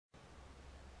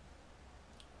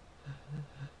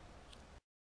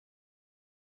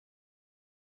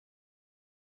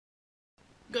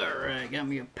Alright, got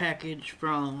me a package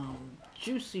from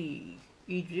Juicy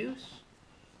E-Juice.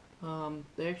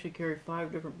 They actually carry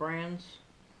 5 different brands.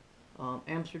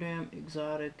 Amsterdam,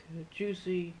 Exotic,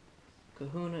 Juicy,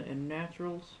 Kahuna, and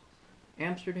Naturals.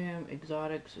 Amsterdam,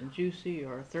 Exotics, and Juicy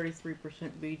are 33%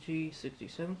 BG,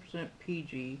 67%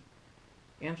 PG.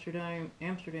 Amsterdam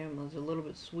is a little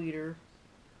bit sweeter,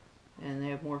 and they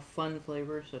have more fun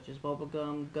flavors such as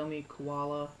bubblegum, gummy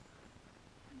koala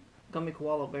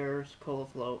bears, cola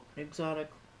float.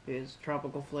 Exotic is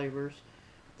tropical flavors.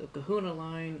 The Kahuna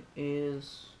line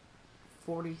is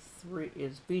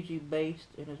BG based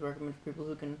and is recommended for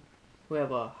people who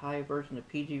have a high version of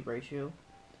PG ratio.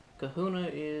 Kahuna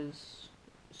is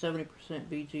 70%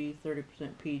 BG, 30%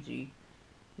 PG.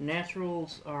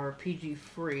 Naturals are PG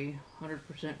free,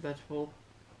 100% vegetable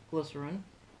glycerin.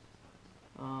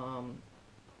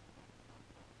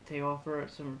 They offer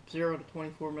some 0 to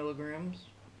 24 milligrams.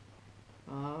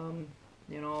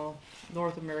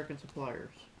 North American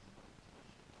suppliers.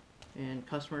 And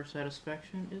customer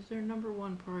satisfaction is their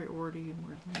 #1 priority.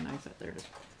 Where's my knife at? There it is.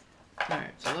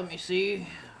 Alright, so let me see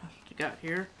what you got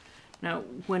here. Now,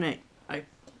 when I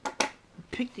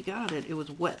picked it out, it was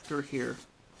wet through here.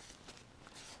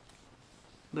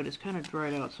 But it's kind of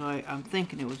dried out, so I'm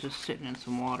thinking it was just sitting in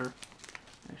some water.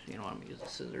 Actually, you know what, I'm going to use the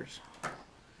scissors.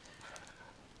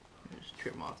 Just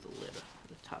trim off the lid,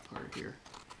 the top part here.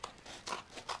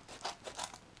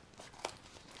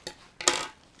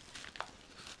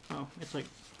 Oh, it's like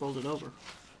folded over.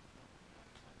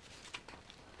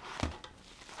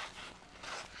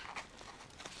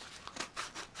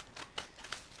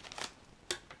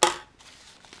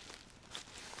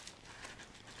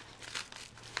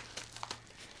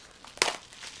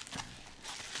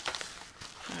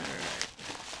 Alright.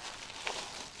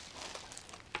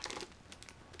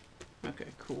 Okay,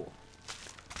 cool.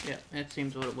 Yeah, that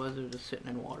seems what it was. It was just sitting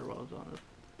in water while I was on it,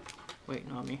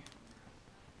 waiting on me.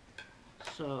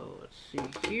 So, let's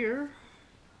see here.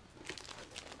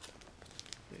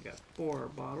 We got 4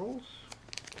 bottles.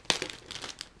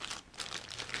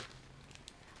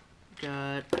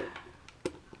 Got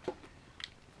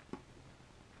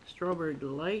Strawberry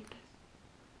Delight,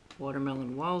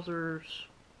 Watermelon Wowzers,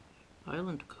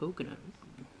 Island Coconut,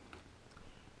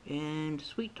 and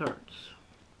Sweet Tarts.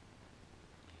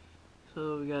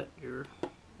 So we got your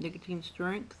nicotine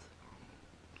strength.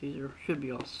 These should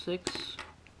be all 6.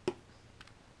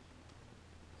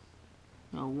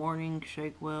 No warning,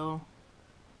 shake well.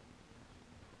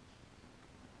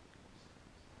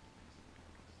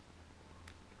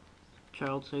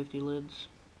 Child safety lids.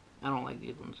 I don't like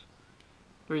these ones.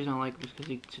 The reason I like them is because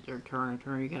you can sit there and turn and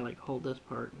turn. You gotta like hold this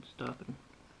part and stuff and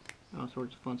all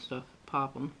sorts of fun stuff.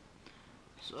 Pop them.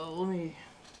 So let me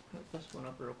put this one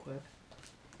up real quick.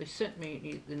 They sent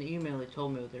me in the email. They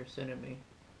told me what they're sending me.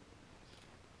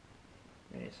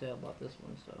 They didn't say about this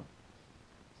one, so.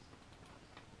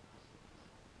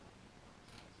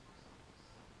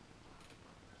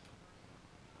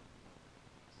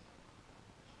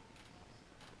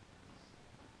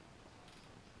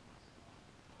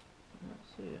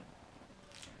 Let's see it.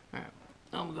 Alright,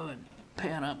 I'm gonna go ahead and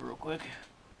pan up real quick.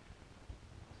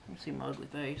 You see my ugly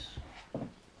face.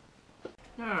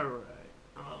 Alright,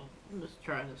 let's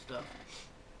try this stuff.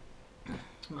 I'm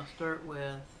gonna start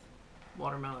with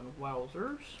Watermelon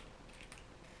Wowzers.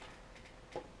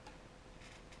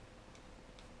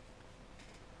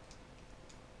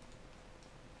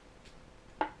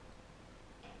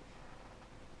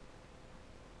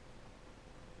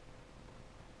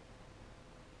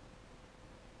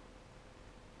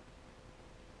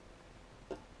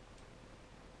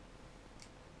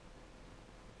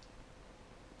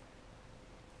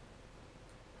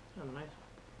 Got a nice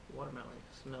watermelon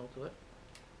smell to it.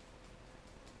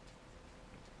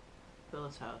 So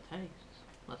that's how it tastes.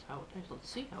 That's how it tastes. Let's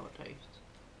see how it tastes.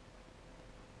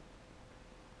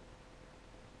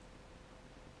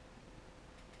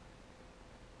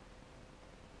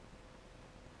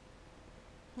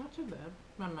 Not too bad.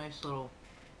 Got a nice little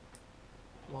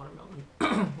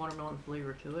watermelon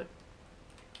flavor to it.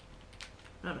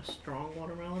 Not a strong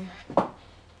watermelon.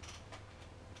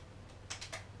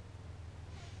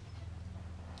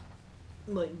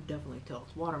 But you can definitely tell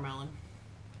it's watermelon.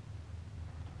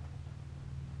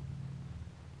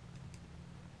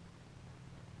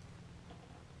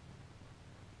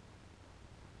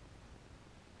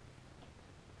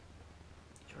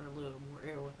 Try a little more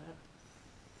air with that.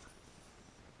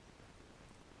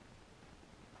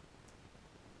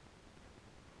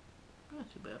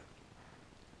 Not too bad.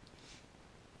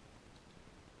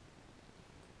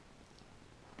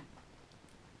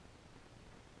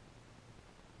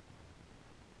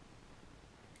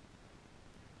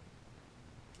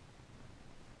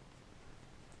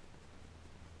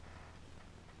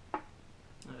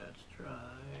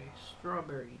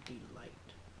 Strawberry Delight.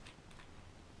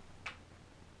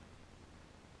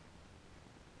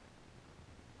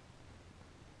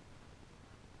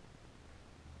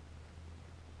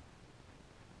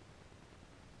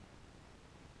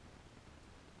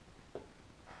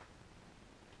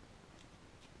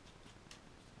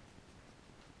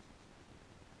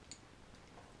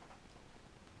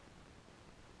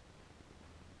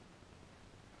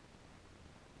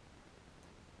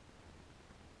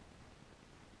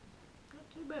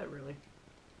 Not too bad, really.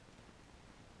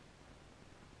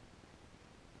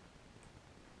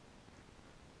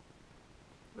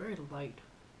 Very light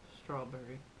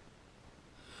strawberry.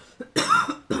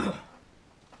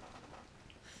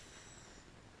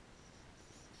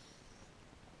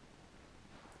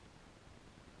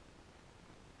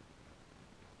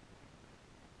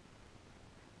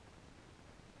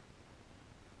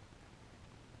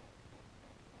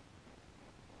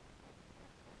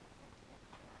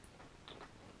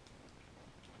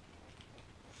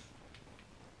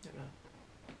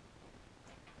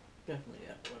 Definitely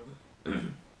got to let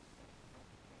them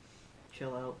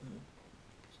chill out and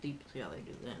steep, see how they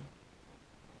do then.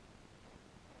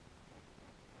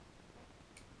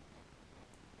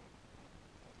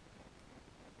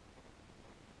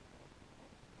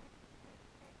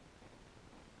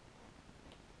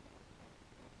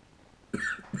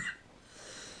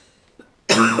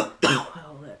 Oh,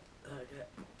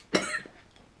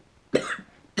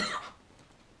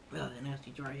 that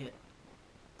nasty dry hit.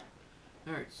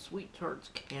 Alright, Sweet Tarts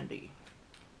Candy.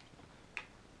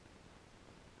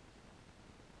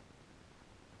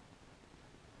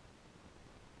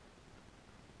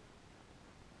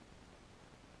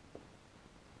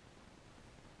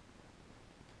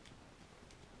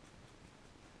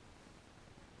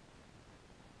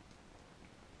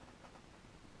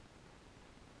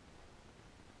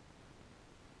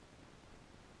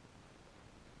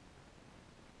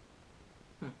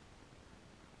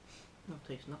 Don't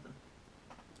taste nothing.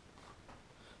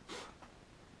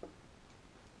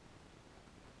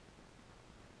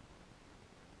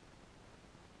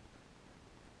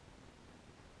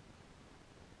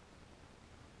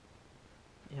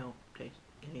 You don't taste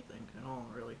anything at all,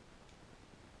 really.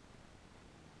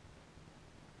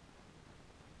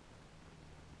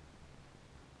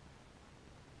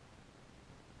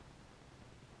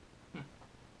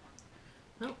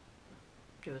 Well,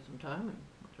 give it some time and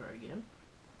we'll try again.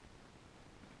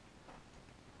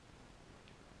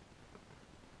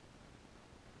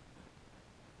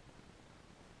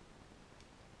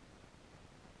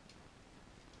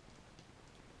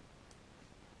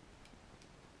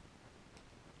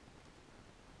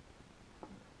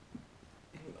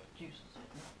 Juices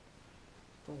in.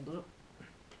 Fold up.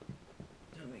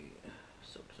 Let me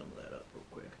soak some of that up real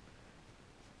quick.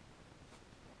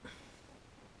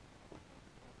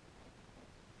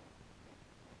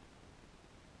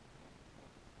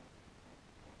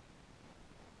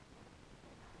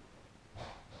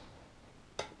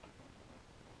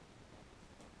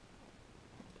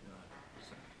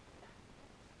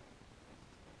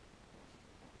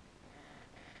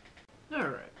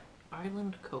 Alright,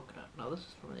 Island Coconut. Now this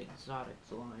is from the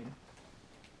Exotics line.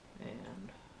 And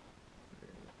there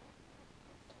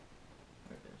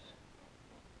it is.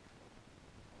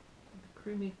 The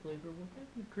creamy flavor will have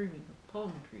the creamy of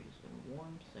palm trees and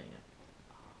warm sand.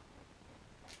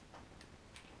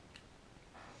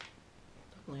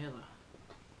 Definitely has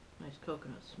a nice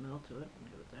coconut smell to it. I'm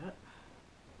good with that.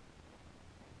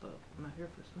 But I'm not here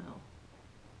for smell.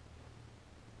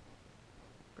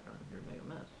 I'm here to make a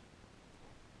mess.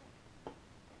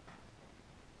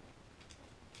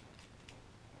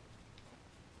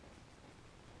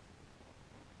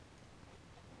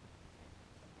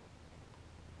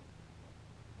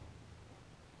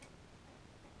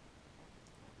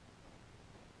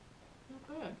 Not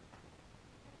bad.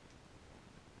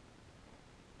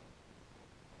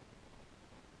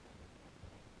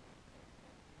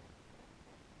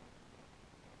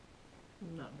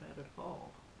 Not bad at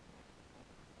all.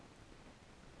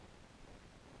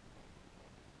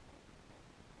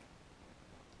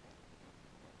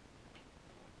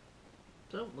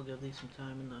 So we'll give these some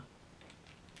time in the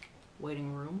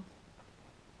waiting room,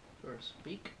 so to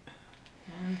speak,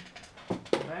 and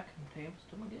go back and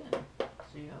taste them again.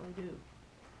 See how they do.